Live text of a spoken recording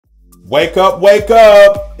Wake up, wake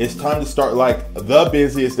up! It's time to start like the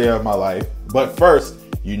busiest day of my life. But first,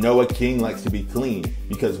 you know a king likes to be clean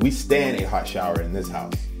because we stand a hot shower in this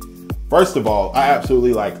house. First of all, I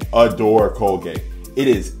absolutely adore Colgate. It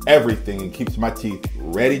is everything and keeps my teeth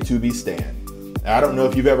ready to be stand. Now, I don't know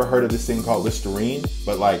if you've ever heard of this thing called Listerine,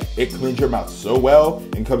 but it cleans your mouth so well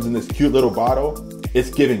and comes in this cute little bottle. It's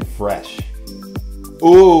giving fresh.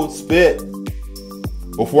 Ooh, spit.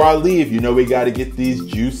 Before I leave, you know we gotta get these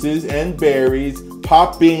juices and berries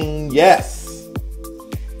popping, yes!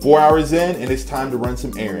 4 hours in and it's time to run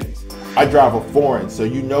some errands. I drive a foreign, so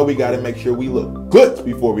you know we gotta make sure we look good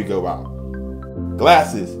before we go out.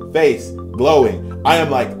 Glasses, face, glowing. I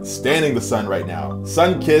am standing the sun right now.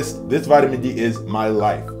 Sun-kissed, this vitamin D is my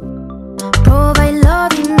life.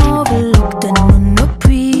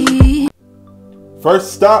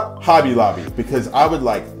 First stop, Hobby Lobby, because I would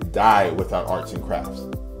die without arts and crafts.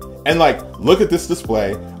 And look at this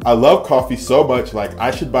display. I love coffee so much,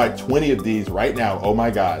 I should buy 20 of these right now. Oh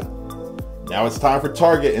my God. Now it's time for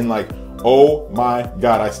Target and oh my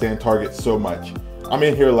God, I stand Target so much. I'm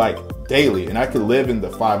in here daily and I could live in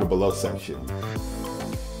the 5 and below section.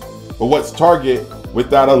 But what's Target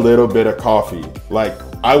without a little bit of coffee?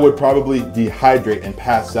 I would probably dehydrate and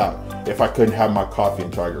pass out if I couldn't have my coffee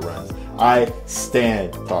in Target runs. I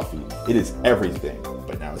stand coffee. It is everything.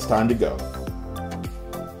 But now it's time to go.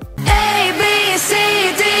 A, B, C,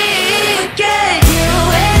 D, get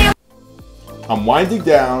you. I'm winding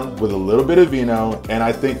down with a little bit of vino, and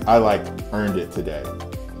I think I earned it today.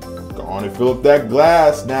 Go on and fill up that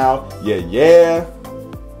glass now. Yeah.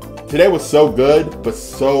 Today was so good, but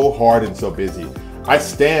so hard and so busy. I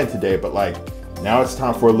stand today, but now it's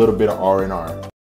time for a little bit of R&R.